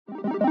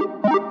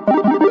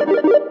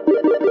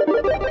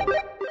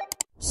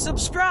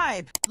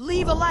subscribe,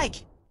 leave a like,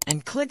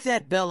 and click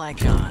that bell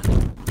icon.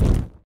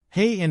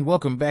 Hey, and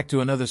welcome back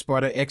to another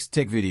Sparta X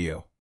Tech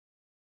video.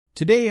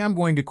 Today I'm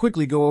going to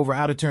quickly go over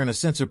how to turn a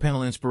sensor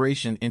panel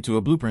inspiration into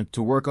a blueprint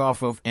to work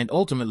off of and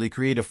ultimately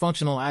create a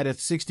functional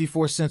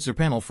AIDA64 sensor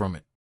panel from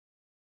it.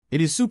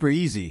 It is super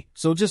easy,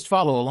 so just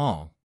follow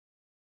along.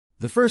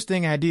 The first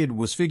thing I did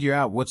was figure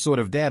out what sort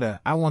of data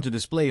I want to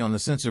display on the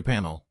sensor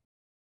panel.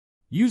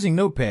 Using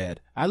Notepad,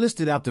 I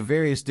listed out the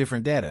various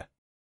different data.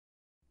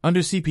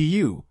 Under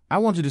CPU, I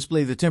want to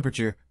display the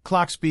temperature,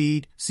 clock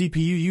speed,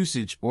 CPU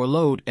usage or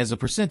load as a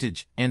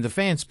percentage, and the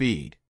fan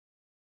speed.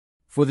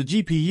 For the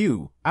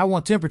GPU, I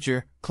want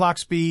temperature, clock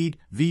speed,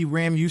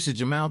 VRAM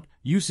usage amount,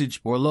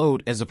 usage or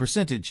load as a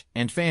percentage,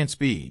 and fan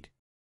speed.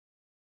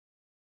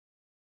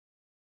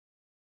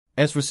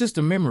 As for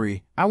system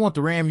memory, I want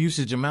the RAM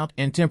usage amount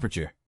and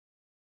temperature.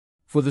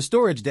 For the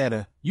storage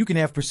data, you can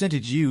have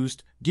percentage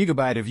used,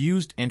 gigabyte of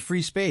used and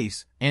free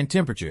space, and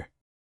temperature.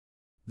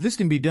 This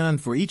can be done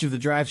for each of the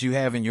drives you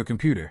have in your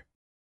computer.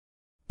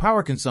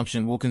 Power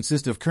consumption will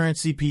consist of current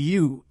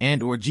CPU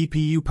and/or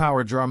GPU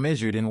power draw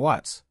measured in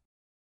watts.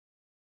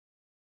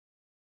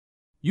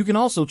 You can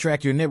also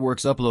track your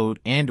network's upload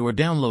and/or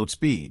download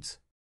speeds.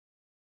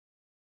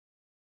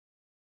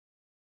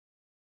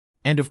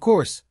 And of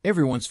course,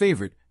 everyone's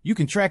favorite, you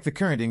can track the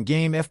current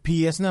in-game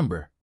FPS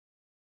number.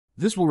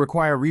 This will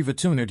require Riva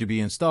Tuner to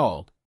be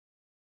installed.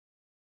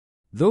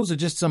 Those are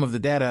just some of the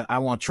data I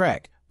want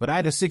tracked, but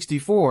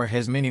AIDA64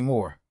 has many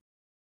more.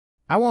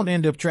 I won't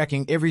end up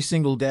tracking every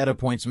single data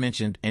points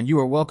mentioned, and you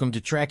are welcome to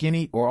track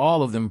any or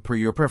all of them per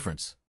your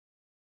preference.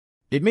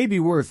 It may be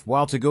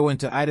worthwhile to go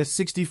into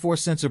AIDA64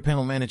 sensor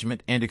panel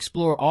management and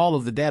explore all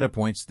of the data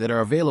points that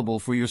are available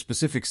for your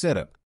specific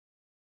setup.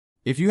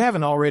 If you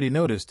haven't already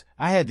noticed,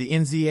 I had the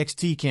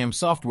NZXT cam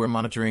software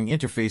monitoring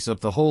interface up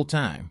the whole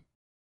time.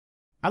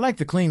 I like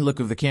the clean look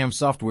of the cam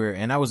software,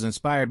 and I was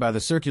inspired by the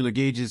circular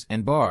gauges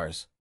and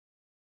bars.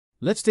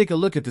 Let's take a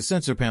look at the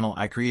sensor panel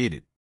I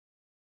created.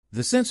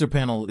 The sensor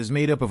panel is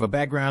made up of a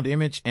background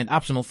image and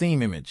optional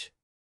theme image.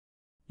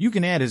 You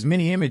can add as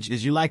many images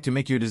as you like to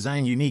make your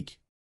design unique.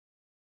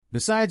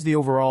 Besides the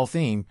overall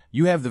theme,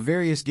 you have the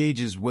various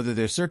gauges, whether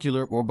they're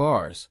circular or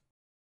bars.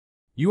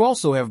 You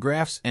also have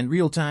graphs and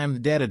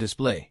real-time data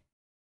display.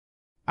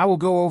 I will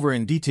go over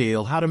in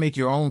detail how to make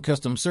your own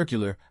custom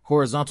circular,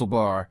 horizontal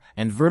bar,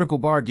 and vertical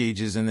bar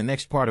gauges in the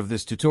next part of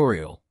this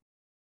tutorial.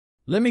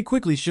 Let me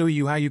quickly show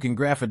you how you can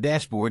graph a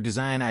dashboard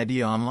design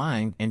idea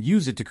online and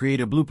use it to create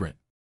a blueprint.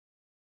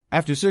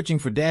 After searching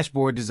for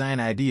dashboard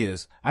design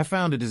ideas, I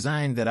found a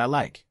design that I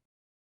like.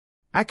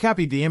 I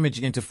copied the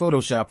image into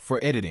Photoshop for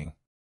editing.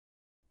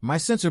 My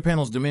sensor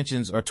panel's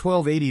dimensions are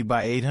 1280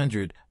 by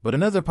 800, but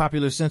another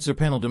popular sensor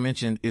panel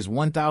dimension is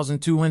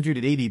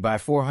 1280 by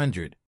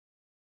 400.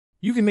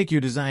 You can make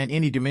your design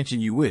any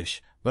dimension you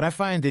wish, but I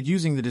find that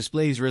using the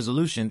display's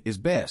resolution is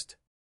best.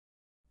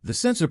 The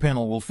sensor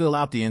panel will fill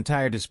out the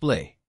entire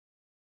display.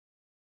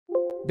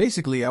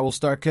 Basically, I will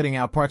start cutting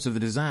out parts of the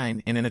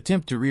design in an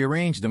attempt to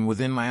rearrange them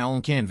within my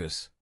own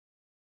canvas.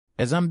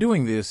 As I'm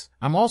doing this,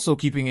 I'm also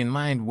keeping in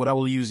mind what I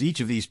will use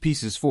each of these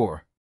pieces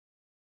for.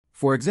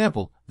 For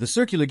example, the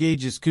circular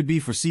gauges could be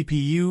for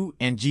CPU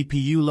and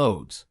GPU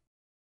loads.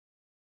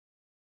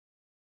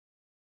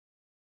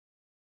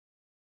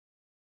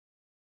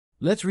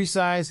 Let's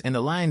resize and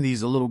align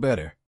these a little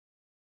better.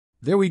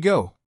 There we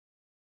go.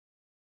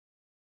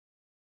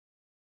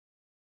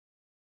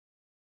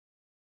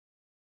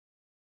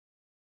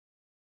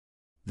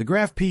 The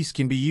graph piece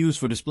can be used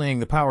for displaying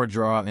the power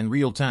draw in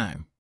real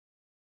time.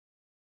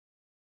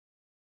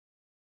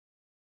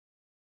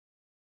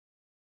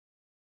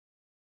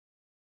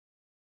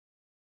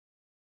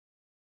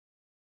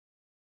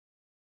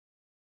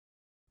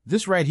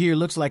 This right here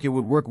looks like it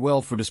would work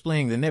well for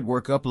displaying the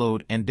network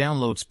upload and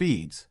download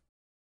speeds.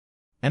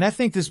 And I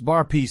think this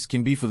bar piece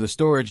can be for the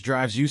storage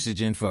drive's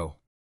usage info.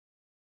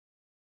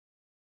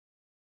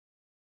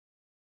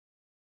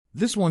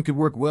 This one could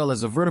work well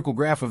as a vertical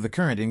graph of the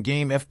current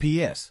in-game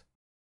FPS.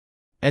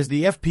 As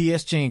the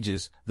FPS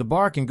changes, the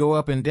bar can go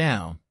up and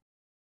down.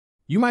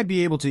 You might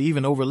be able to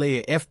even overlay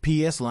a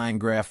FPS line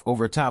graph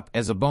over top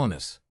as a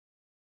bonus.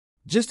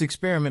 Just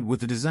experiment with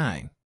the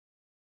design.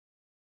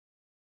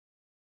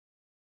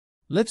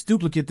 Let's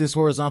duplicate this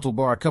horizontal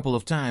bar a couple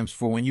of times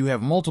for when you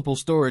have multiple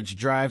storage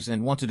drives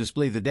and want to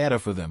display the data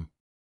for them.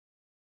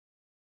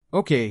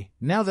 Okay,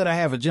 now that I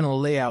have a general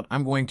layout,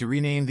 I'm going to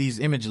rename these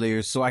image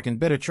layers so I can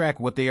better track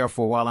what they are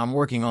for while I'm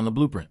working on the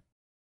blueprint.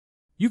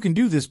 You can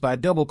do this by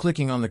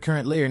double-clicking on the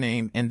current layer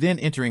name and then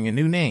entering a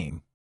new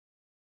name.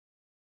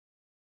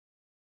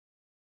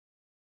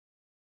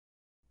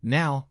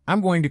 Now, I'm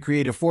going to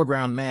create a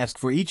foreground mask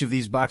for each of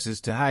these boxes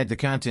to hide the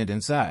content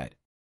inside.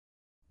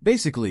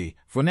 Basically,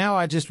 for now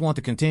I just want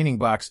the containing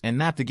box and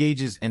not the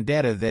gauges and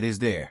data that is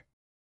there.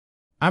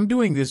 I'm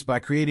doing this by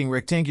creating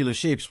rectangular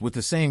shapes with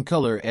the same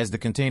color as the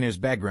container's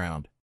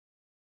background.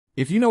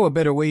 If you know a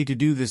better way to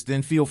do this,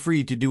 then feel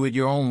free to do it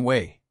your own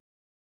way.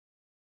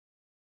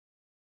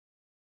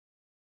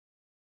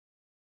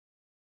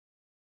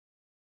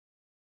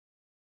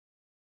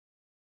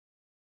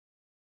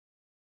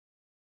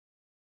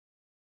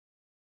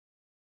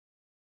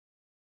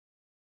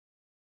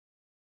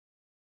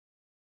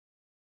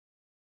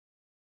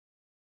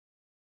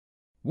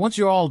 Once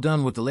you're all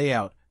done with the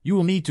layout, you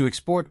will need to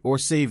export or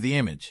save the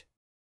image.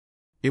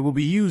 It will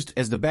be used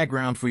as the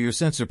background for your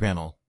sensor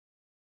panel.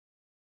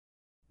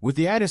 With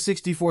the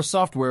AIDA64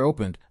 software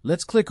opened,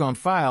 let's click on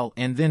File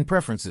and then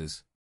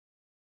Preferences.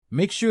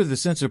 Make sure the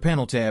Sensor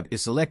Panel tab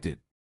is selected.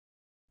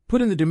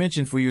 Put in the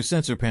dimension for your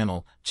sensor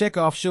panel, check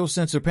off Show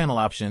Sensor Panel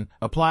option,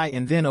 apply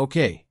and then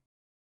OK.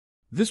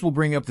 This will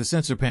bring up the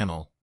sensor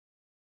panel.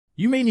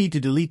 You may need to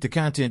delete the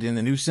content in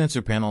the new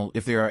sensor panel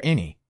if there are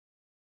any.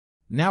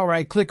 Now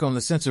right-click on the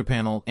sensor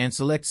panel and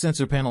select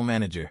Sensor Panel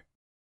Manager.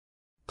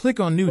 Click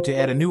on New to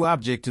add a new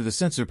object to the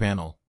sensor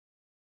panel.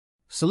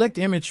 Select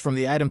Image from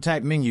the Item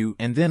Type menu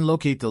and then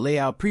locate the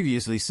layout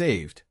previously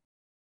saved.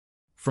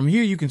 From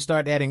here you can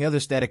start adding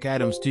other static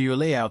items to your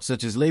layout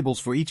such as labels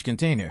for each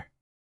container.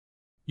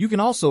 You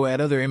can also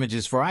add other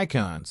images for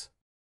icons.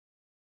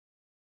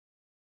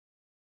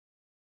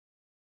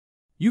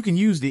 You can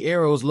use the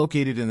arrows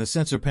located in the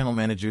Sensor Panel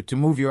Manager to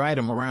move your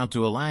item around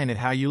to align it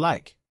how you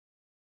like.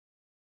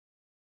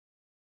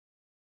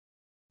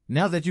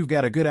 Now that you've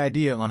got a good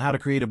idea on how to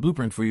create a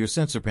blueprint for your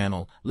sensor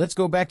panel, let's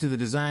go back to the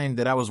design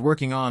that I was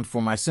working on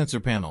for my sensor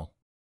panel.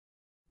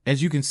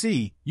 As you can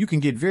see, you can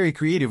get very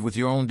creative with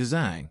your own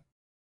design.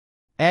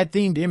 Add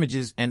themed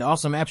images and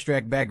awesome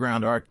abstract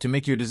background art to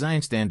make your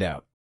design stand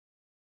out.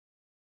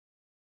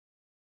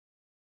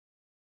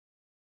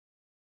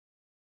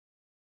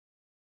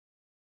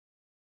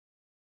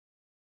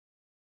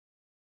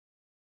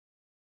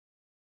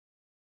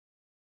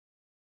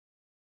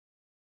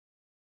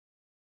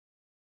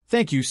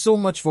 Thank you so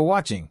much for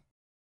watching.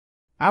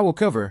 I will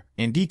cover,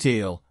 in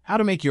detail, how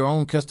to make your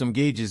own custom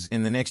gauges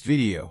in the next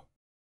video.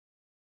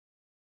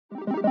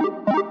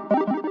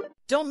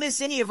 Don't miss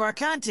any of our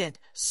content,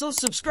 so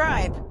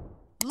subscribe,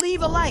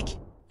 leave a like,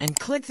 and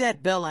click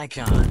that bell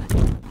icon.